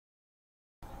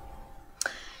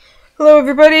Hello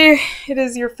everybody, it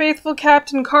is your faithful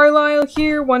Captain Carlisle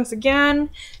here once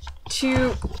again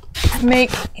to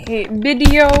make a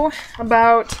video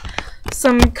about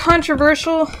some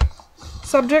controversial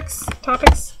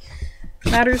topics,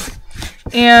 matters,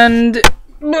 and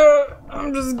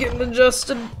I'm just getting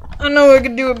adjusted. I know I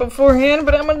could do it beforehand,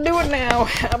 but I'm gonna do it now.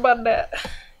 How about that?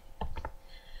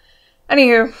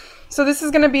 Anywho, so this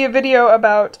is gonna be a video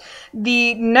about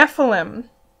the Nephilim.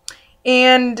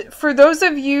 And for those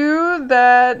of you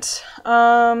that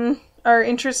are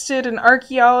interested in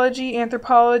archaeology,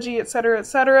 anthropology,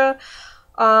 etc.,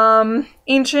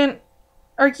 ancient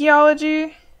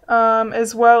archaeology,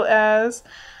 as well as,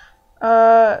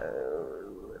 what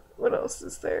else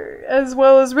is there? As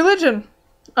well as religion,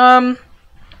 then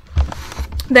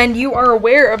you are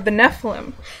aware of the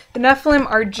Nephilim. The Nephilim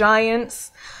are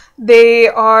giants. They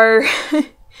are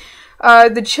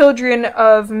the children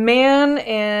of man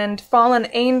and fallen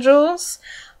angels,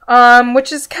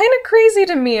 which is kind of crazy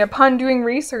to me upon doing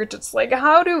research. It's like,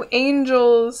 how do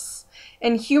angels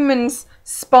and humans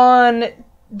spawn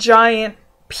giant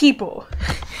people?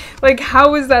 Like,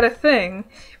 how is that a thing?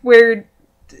 Where,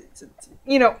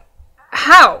 you know,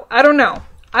 how? I don't know.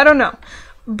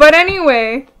 But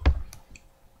anyway,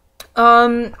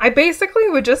 I basically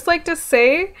would just like to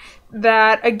say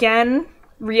that, again,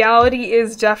 reality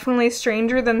is definitely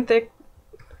stranger than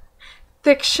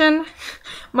fiction.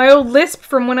 My old lisp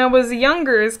from when I was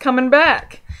younger is coming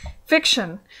back.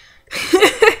 Fiction.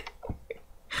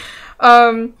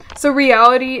 So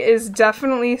reality is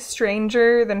definitely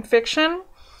stranger than fiction.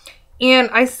 And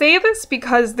I say this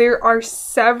because there are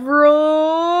several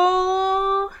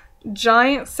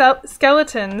giant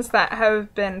skeletons that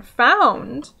have been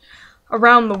found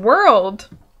around the world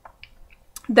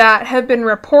that have been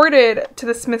reported to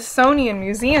the Smithsonian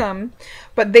Museum,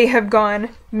 but they have gone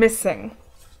missing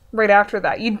right after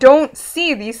that. You don't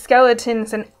see these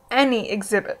skeletons in any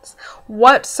exhibits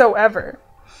whatsoever.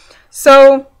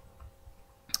 So,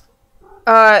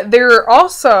 there are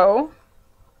also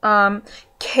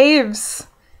caves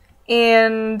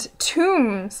and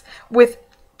tombs with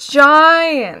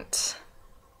giant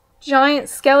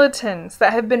skeletons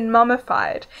that have been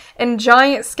mummified, and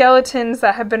giant skeletons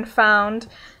that have been found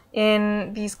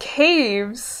in these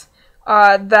caves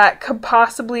that could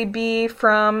possibly be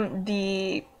from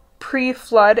the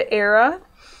pre-flood era.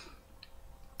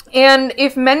 And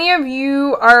if many of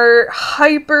you are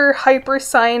hyper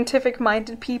scientific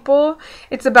minded people,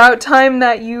 it's about time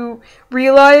that you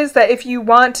realize that if you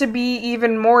want to be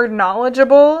even more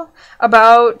knowledgeable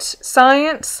about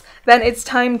science, then it's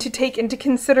time to take into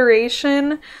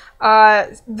consideration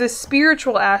the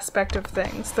spiritual aspect of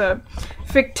things, the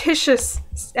fictitious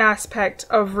aspect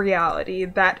of reality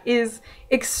that is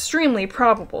extremely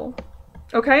probable.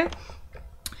 Okay?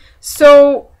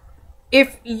 So,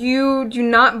 if you do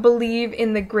not believe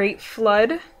in the Great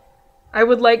Flood, I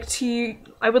would like for you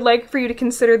to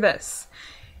consider this.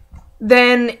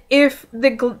 Then, if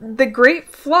the Great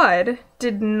Flood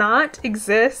did not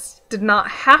exist, did not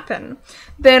happen,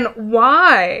 then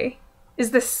why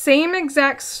is the same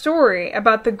exact story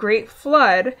about the Great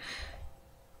Flood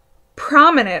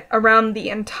prominent around the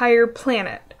entire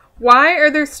planet? Why are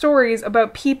there stories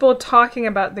about people talking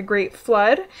about the Great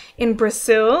Flood in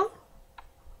Brazil,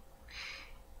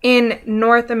 in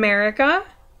North America,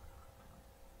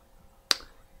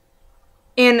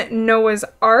 in Noah's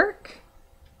Ark,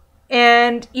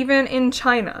 and even in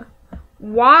China?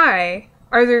 Why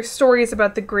are there stories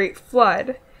about the Great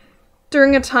Flood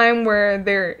during a time where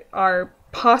there are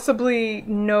possibly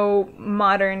no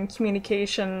modern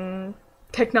communication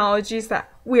technologies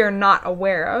that we are not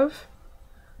aware of?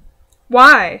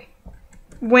 Why?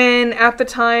 When at the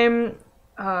time,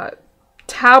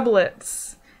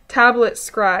 tablet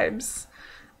scribes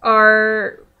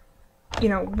are,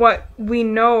 what we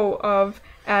know of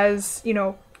as,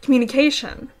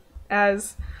 communication,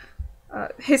 as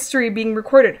history being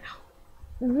recorded.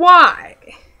 Why?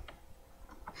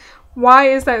 Why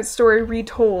is that story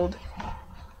retold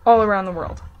all around the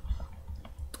world?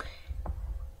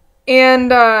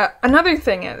 And another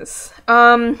thing is,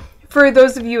 for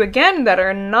those of you, again, that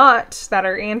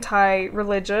are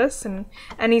anti-religious in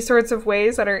any sorts of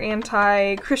ways, that are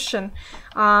anti-Christian,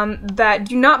 that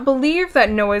do not believe that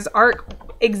Noah's Ark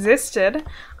existed,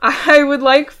 I would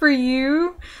like for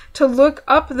you to look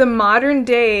up the modern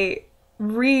day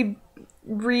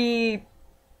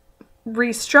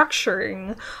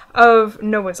restructuring of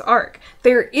Noah's Ark.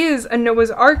 There is a Noah's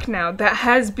Ark now that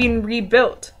has been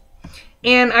rebuilt.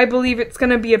 And I believe it's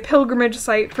going to be a pilgrimage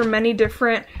site for many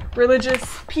different religious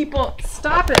people.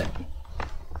 Stop it.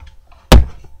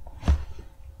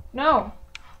 No.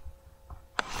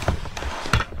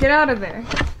 Get out of there.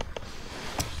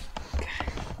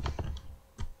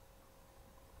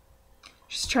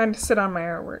 She's trying to sit on my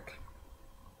artwork.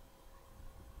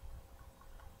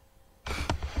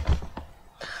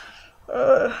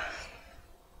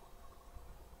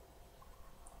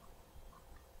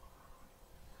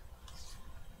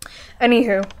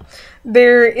 Anywho,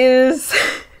 there is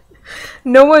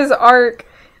Noah's Ark.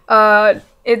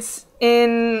 It's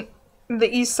in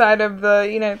the east side of the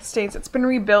United States. It's been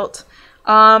rebuilt.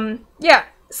 Yeah,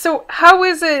 so how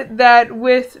is it that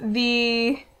with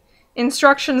the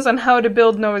instructions on how to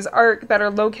build Noah's Ark that are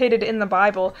located in the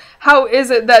Bible, how is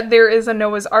it that there is a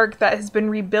Noah's Ark that has been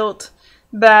rebuilt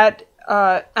that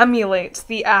emulates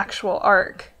the actual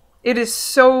Ark? It is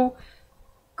so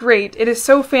great. It is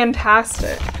so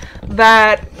fantastic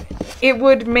that it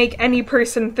would make any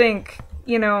person think,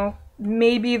 you know,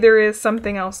 maybe there is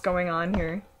something else going on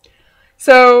here.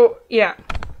 So, yeah.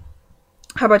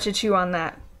 How about you chew on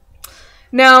that?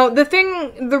 Now,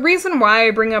 the reason why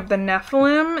I bring up the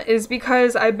Nephilim is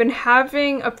because I've been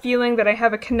having a feeling that I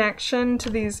have a connection to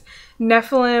these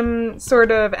Nephilim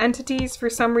sort of entities for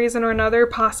some reason or another,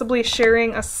 possibly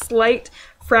sharing a slight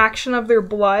fraction of their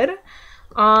blood.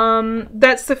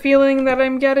 That's the feeling that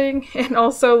I'm getting. And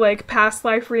also, like, past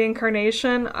life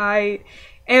reincarnation. I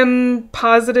am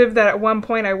positive that at one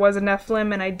point I was a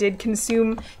Nephilim and I did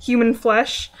consume human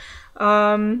flesh.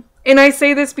 And I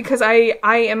say this because I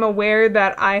am aware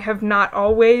that I have not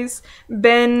always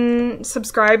been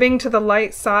subscribing to the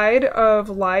light side of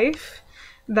life,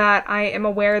 that I am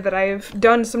aware that I've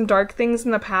done some dark things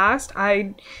in the past.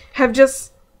 I have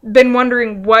just been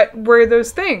wondering what were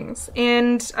those things,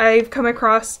 and I've come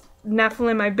across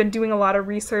Nephilim. I've been doing a lot of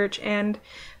research, and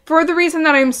for the reason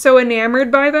that I'm so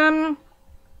enamored by them,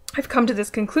 I've come to this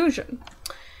conclusion.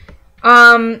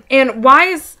 And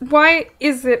why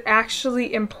is it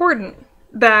actually important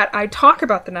that I talk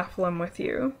about the Nephilim with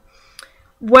you?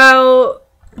 Well,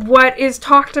 what is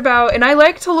talked about, and I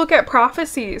like to look at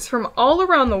prophecies from all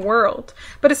around the world,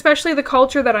 but especially the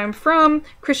culture that I'm from,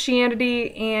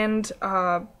 Christianity, and,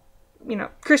 you know,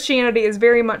 Christianity is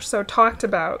very much so talked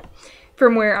about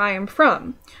from where I am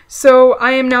from. So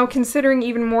I am now considering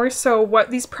even more so what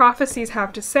these prophecies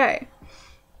have to say.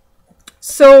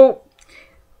 So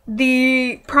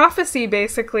the prophecy,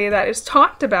 basically, that is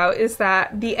talked about is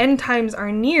that the end times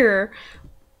are near,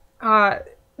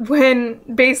 when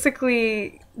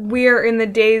basically we're in the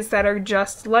days that are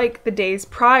just like the days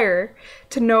prior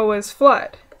to Noah's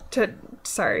flood, to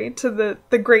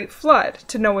the Great Flood,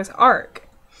 to Noah's Ark.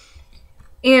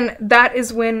 And that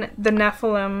is when the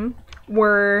Nephilim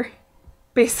were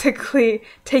basically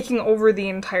taking over the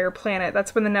entire planet.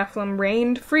 That's when the Nephilim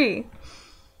reigned free.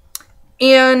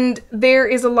 And there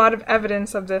is a lot of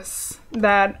evidence of this,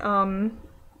 that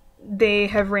they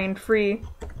have reigned free,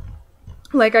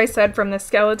 like I said, from the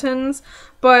skeletons.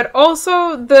 But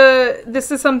also,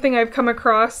 this is something I've come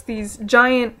across, these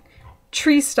giant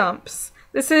tree stumps.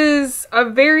 This is a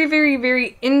very, very,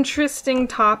 very interesting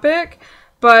topic,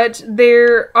 but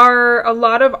there are a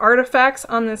lot of artifacts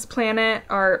on this planet,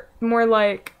 are more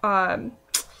like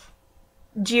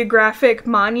geographic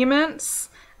monuments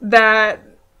that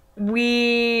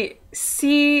we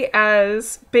see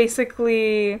as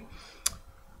basically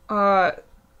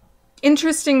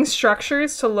interesting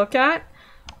structures to look at.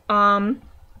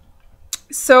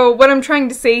 So what I'm trying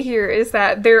to say here is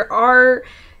that there are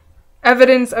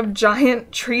evidence of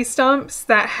giant tree stumps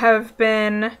that have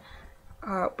been,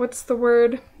 what's the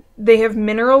word? They have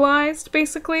mineralized,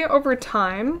 basically, over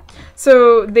time.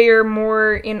 So they are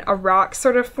more in a rock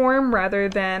sort of form rather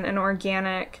than an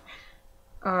organic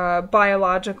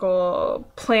biological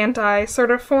plant-eye sort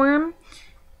of form,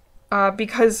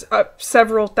 because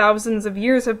several thousands of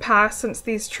years have passed since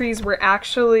these trees were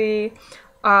actually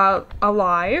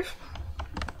alive.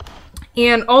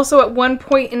 And also at one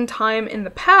point in time in the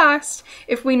past,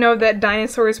 if we know that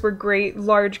dinosaurs were great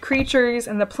large creatures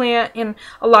and the plant and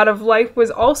a lot of life was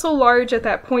also large at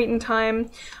that point in time,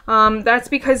 that's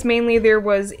because mainly there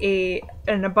was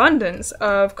an abundance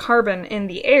of carbon in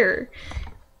the air.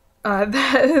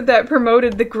 That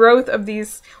promoted the growth of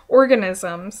these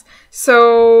organisms.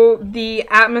 So the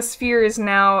atmosphere is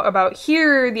now about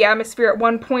here. The atmosphere at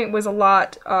one point was a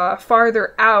lot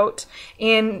farther out,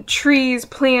 and trees,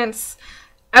 plants,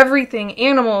 everything,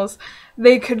 animals,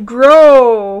 they could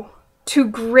grow to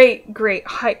great, great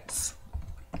heights.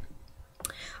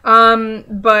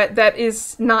 But that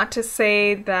is not to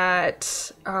say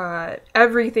that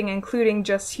everything, including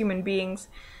just human beings,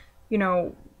 you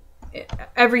know,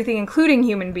 everything including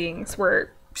human beings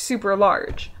were super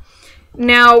large.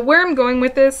 Now, where I'm going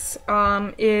with this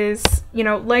is, you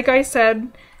know, like I said,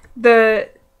 the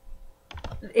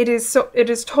it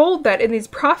is told that in these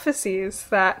prophecies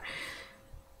that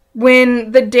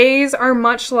when the days are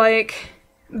much like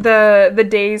the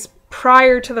days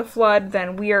prior to the flood,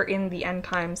 then we are in the end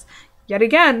times yet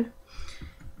again.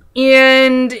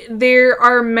 And there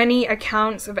are many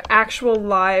accounts of actual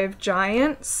live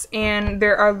giants, and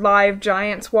there are live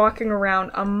giants walking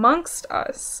around amongst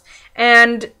us.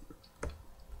 And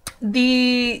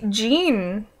the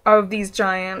gene of these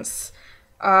giants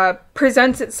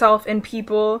presents itself in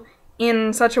people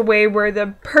in such a way where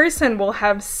the person will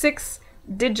have 6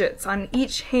 digits on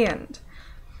each hand.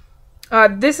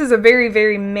 This is a very,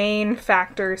 very main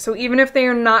factor. So even if they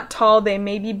are not tall, they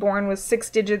may be born with 6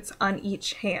 digits on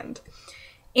each hand.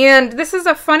 And this is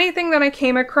a funny thing that I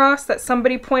came across that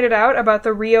somebody pointed out about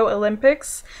the Rio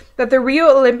Olympics, that the Rio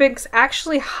Olympics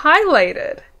actually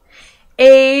highlighted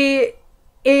a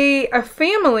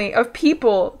family of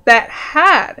people that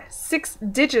had 6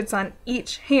 digits on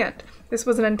each hand. This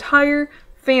was an entire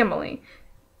family,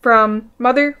 from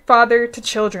mother, father, to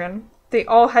children. They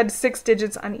all had 6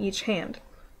 digits on each hand.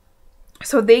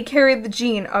 So they carried the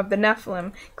gene of the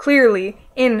Nephilim clearly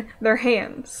in their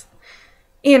hands,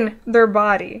 in their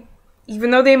body,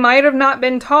 even though they might have not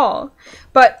been tall.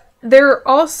 But there are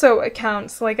also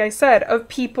accounts, like I said, of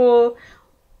people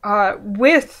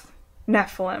with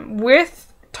Nephilim,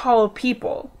 with tall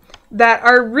people, that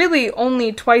are really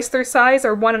only twice their size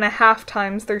or 1.5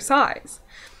 times their size.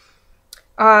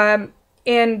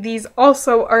 And these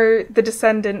also are the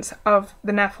descendants of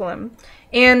the Nephilim.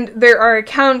 And there are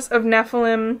accounts of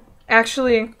Nephilim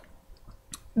actually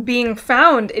being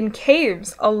found in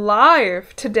caves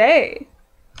alive today.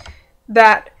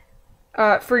 That,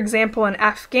 for example, in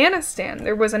Afghanistan,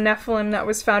 there was a Nephilim that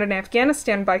was found in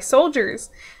Afghanistan by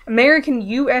soldiers, American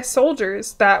U.S.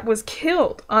 soldiers, that was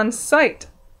killed on sight.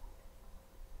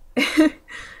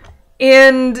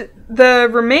 And the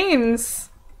remains,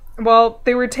 well,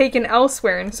 they were taken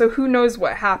elsewhere, and so who knows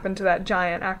what happened to that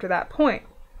giant after that point.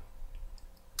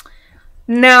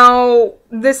 Now,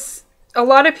 a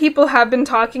lot of people have been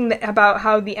talking about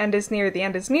how the end is near, the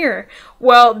end is near.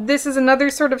 Well, this is another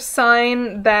sort of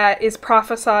sign that is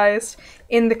prophesized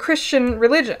in the Christian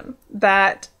religion,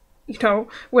 that, you know,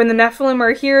 when the Nephilim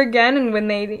are here again, and when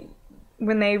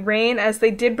they reign as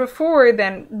they did before,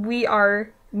 then we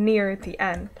are near the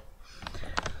end.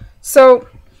 So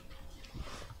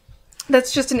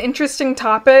that's just an interesting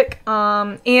topic.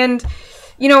 And,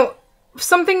 you know,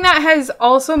 something that has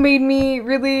also made me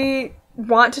really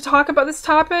want to talk about this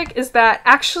topic is that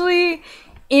actually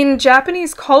in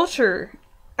Japanese culture,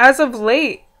 as of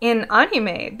late, in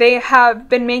anime, they have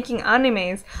been making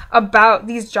animes about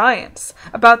these giants,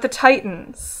 about the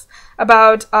Titans,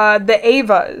 about the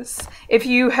Evas. If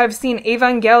you have seen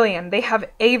Evangelion, they have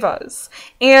Evas.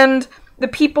 And the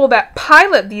people that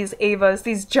pilot these Evas,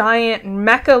 these giant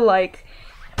mecha-like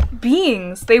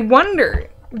beings, they wonder,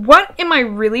 what am I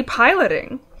really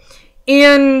piloting?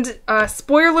 And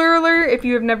spoiler alert, if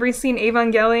you have never seen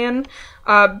Evangelion,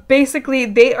 basically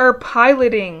they are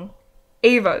piloting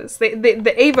Evas. The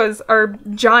Evas are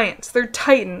giants. They're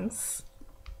Titans.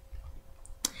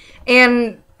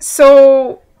 And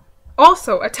so,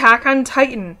 also, Attack on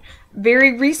Titan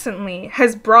very recently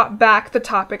has brought back the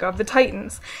topic of the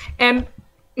Titans. And,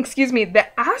 excuse me, the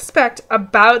aspect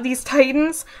about these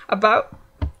Titans, about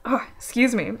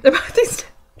these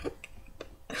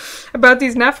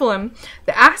Nephilim,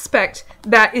 the aspect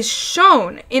that is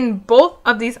shown in both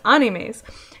of these animes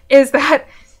is that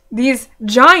these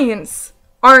giants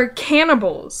are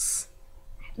cannibals.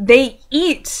 They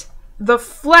eat the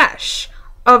flesh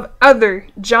of other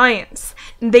giants.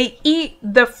 They eat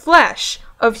the flesh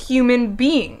of human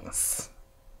beings.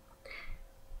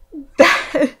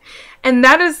 And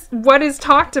that is what is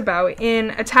talked about in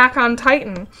Attack on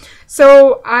Titan.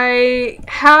 So I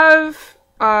have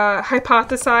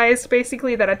hypothesized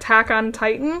basically that Attack on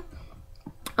Titan,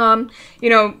 you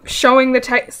know, showing the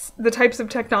types of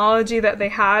technology that they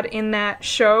had in that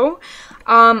show,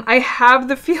 I have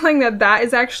the feeling that that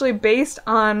is actually based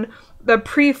on the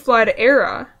pre-flood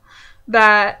era,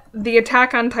 that the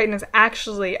Attack on Titan is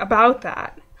actually about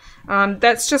that.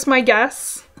 That's just my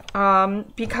guess,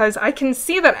 because I can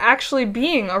see that actually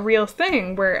being a real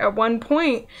thing, where at one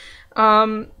point,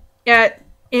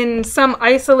 in some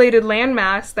isolated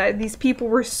landmass, that these people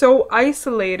were so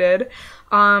isolated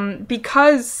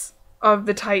because of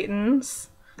the Titans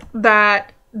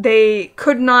that they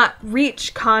could not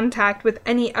reach contact with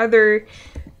any other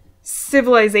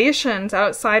civilizations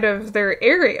outside of their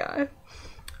area.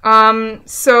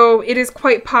 So it is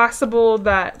quite possible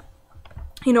that,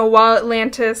 you know, while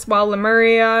Atlantis, while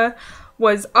Lemuria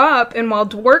was up, and while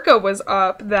Dwarka was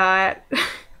up, that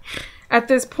at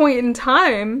this point in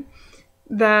time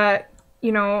that,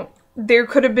 you know, there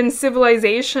could have been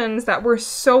civilizations that were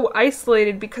so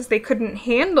isolated because they couldn't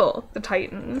handle the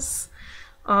Titans,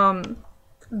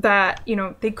 that, you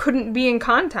know, they couldn't be in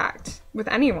contact with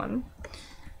anyone.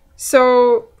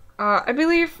 So, I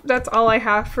believe that's all I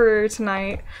have for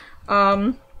tonight.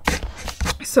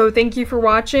 So thank you for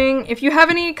watching. If you have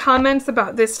any comments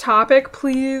about this topic,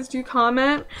 please do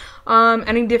comment.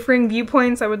 Any differing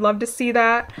viewpoints, I would love to see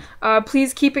that.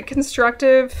 Please keep it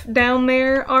constructive down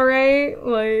there, alright?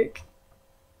 Like,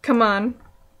 come on.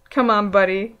 Come on,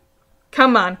 buddy.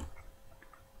 Come on.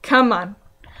 Come on.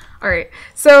 Alright,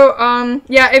 so,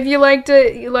 yeah, if you liked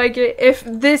it, you like it. If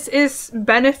this is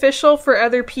beneficial for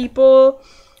other people,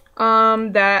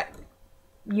 that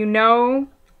you know,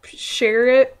 share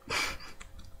it.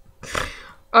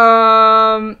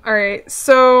 Alright,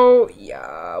 so,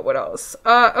 yeah, what else?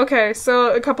 Okay,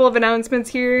 so a couple of announcements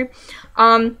here.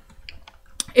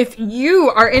 If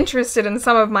you are interested in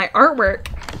some of my artwork,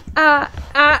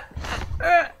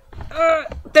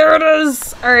 there it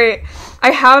is! Alright, I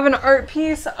have an art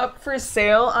piece up for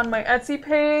sale on my Etsy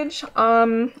page. I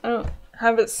don't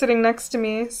have it sitting next to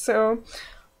me, so,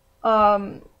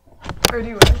 or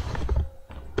do I?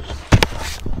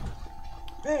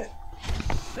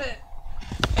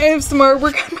 I have some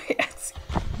artwork on my Etsy.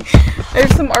 I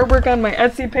have some artwork on my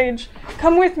Etsy page.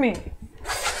 Come with me.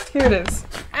 Here it is.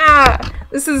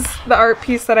 This is the art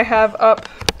piece that I have up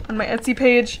on my Etsy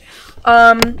page.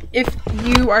 If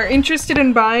you are interested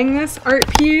in buying this art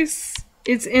piece,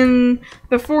 it's in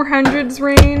the 400s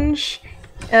range.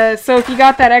 So if you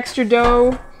got that extra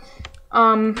dough,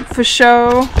 for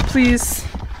show, please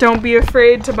don't be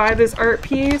afraid to buy this art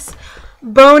piece.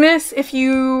 Bonus if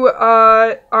you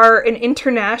are an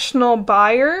international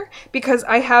buyer, because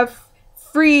I have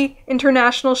free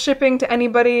international shipping to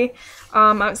anybody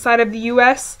outside of the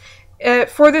US.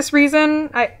 For this reason,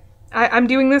 I'm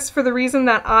doing this for the reason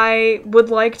that I would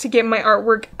like to get my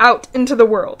artwork out into the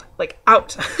world. Like,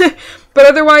 out. But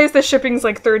otherwise, the shipping's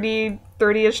like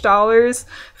 $30-ish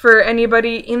for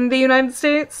anybody in the United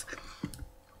States.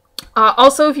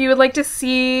 Also, if you would like to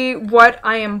see what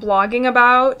I am blogging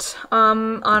about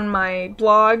on my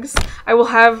blogs, I will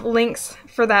have links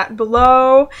for that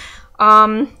below.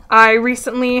 I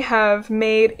recently have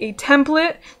made a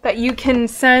template that you can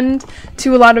send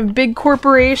to a lot of big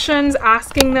corporations,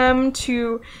 asking them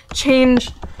to change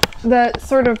the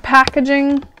sort of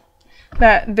packaging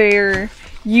that they're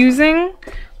using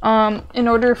in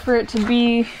order for it to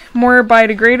be more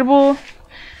biodegradable.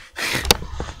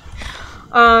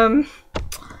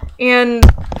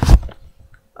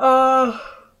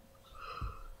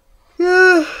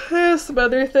 Yeah, there's some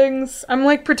other things. I'm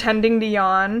like pretending to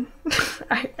yawn.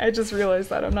 I just realized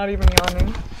that I'm not even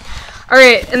yawning.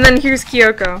 Alright, and then here's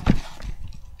Kyoko.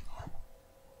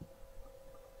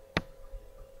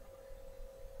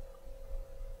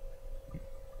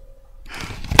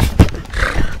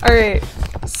 Alright,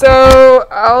 so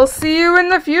I'll see you in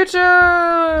the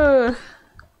future!